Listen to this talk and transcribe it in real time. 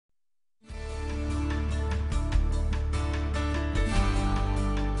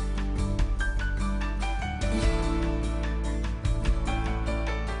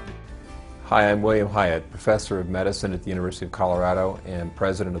Hi, I'm William Hyatt, Professor of Medicine at the University of Colorado and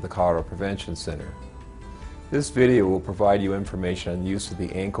President of the Colorado Prevention Center. This video will provide you information on the use of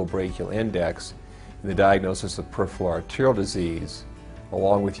the ankle brachial index in the diagnosis of peripheral arterial disease,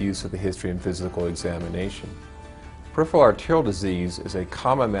 along with use of the history and physical examination. Peripheral arterial disease is a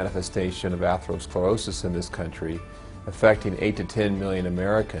common manifestation of atherosclerosis in this country, affecting 8 to 10 million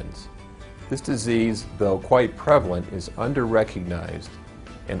Americans. This disease, though quite prevalent, is under-recognized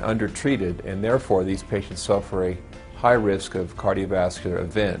and undertreated, and therefore these patients suffer a high risk of cardiovascular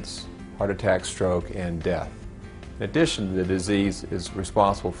events, heart attack, stroke, and death. In addition, the disease is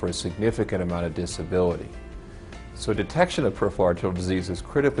responsible for a significant amount of disability. So detection of peripheral arterial disease is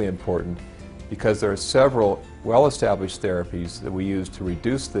critically important because there are several well-established therapies that we use to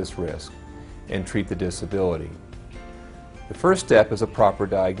reduce this risk and treat the disability. The first step is a proper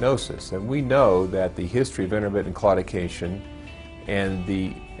diagnosis, and we know that the history of intermittent claudication and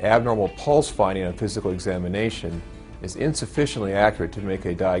the abnormal pulse finding on physical examination is insufficiently accurate to make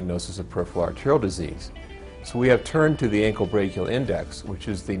a diagnosis of peripheral arterial disease. So we have turned to the ankle brachial index, which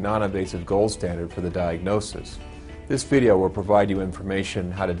is the non-invasive gold standard for the diagnosis. This video will provide you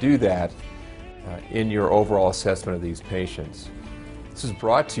information how to do that in your overall assessment of these patients. This is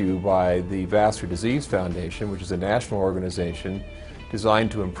brought to you by the Vascular Disease Foundation, which is a national organization designed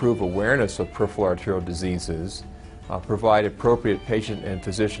to improve awareness of peripheral arterial diseases, provide appropriate patient and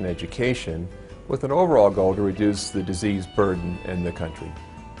physician education, with an overall goal to reduce the disease burden in the country.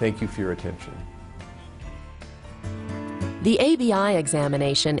 Thank you for your attention. The ABI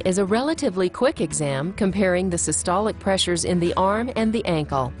examination is a relatively quick exam comparing the systolic pressures in the arm and the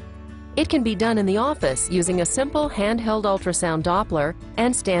ankle. It can be done in the office using a simple handheld ultrasound Doppler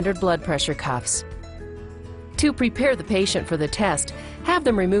and standard blood pressure cuffs. To prepare the patient for the test, have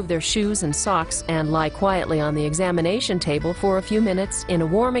them remove their shoes and socks and lie quietly on the examination table for a few minutes in a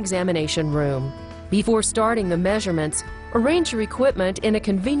warm examination room. Before starting the measurements, arrange your equipment in a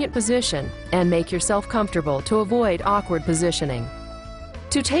convenient position and make yourself comfortable to avoid awkward positioning.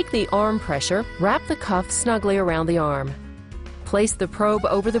 To take the arm pressure, wrap the cuff snugly around the arm. Place the probe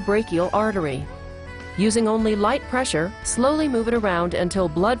over the brachial artery. Using only light pressure, slowly move it around until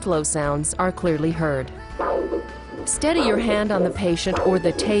blood flow sounds are clearly heard. Steady your hand on the patient or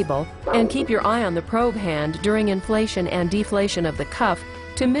the table and keep your eye on the probe hand during inflation and deflation of the cuff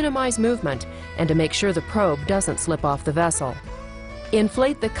to minimize movement and to make sure the probe doesn't slip off the vessel.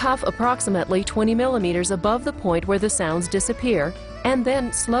 Inflate the cuff approximately 20 millimeters above the point where the sounds disappear, and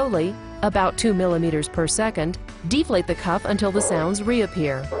then slowly, about 2 millimeters per second, deflate the cuff until the sounds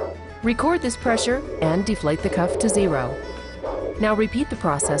reappear. Record this pressure and deflate the cuff to 0. Now repeat the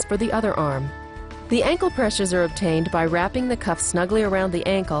process for the other arm. The ankle pressures are obtained by wrapping the cuff snugly around the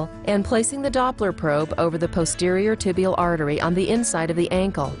ankle and placing the Doppler probe over the posterior tibial artery on the inside of the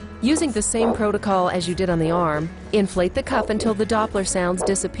ankle. Using the same protocol as you did on the arm, inflate the cuff until the Doppler sounds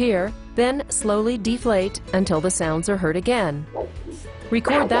disappear, then slowly deflate until the sounds are heard again.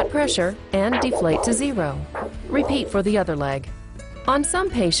 Record that pressure and deflate to 0. Repeat for the other leg. On some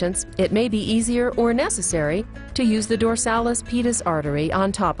patients, it may be easier or necessary to use the dorsalis pedis artery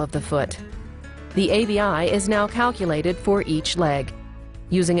on top of the foot. The ABI is now calculated for each leg.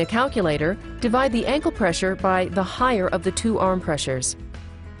 Using a calculator, divide the ankle pressure by the higher of the two arm pressures.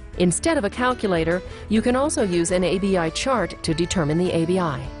 Instead of a calculator, you can also use an ABI chart to determine the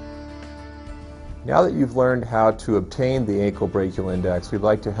ABI. Now that you've learned how to obtain the ankle brachial index, we'd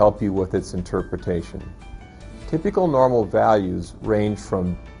like to help you with its interpretation. Typical normal values range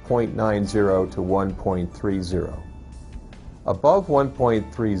from 0.90 to 1.30. Above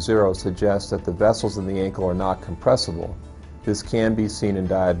 1.30 suggests that the vessels in the ankle are not compressible. This can be seen in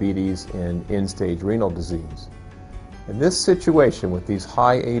diabetes and end-stage renal disease. In this situation, with these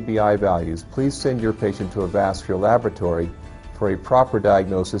high ABI values, please send your patient to a vascular laboratory for a proper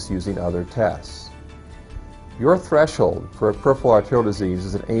diagnosis using other tests. Your threshold for a peripheral arterial disease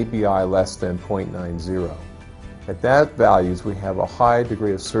is an ABI less than 0.90. At that values, we have a high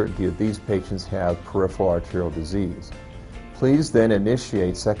degree of certainty that these patients have peripheral arterial disease. Please then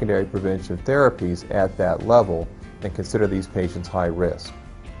initiate secondary prevention therapies at that level and consider these patients high risk.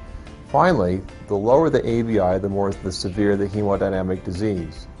 Finally, the lower the ABI, the more the severe the hemodynamic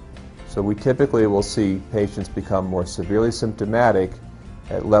disease. So we typically will see patients become more severely symptomatic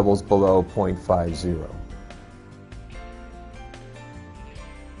at levels below 0.50.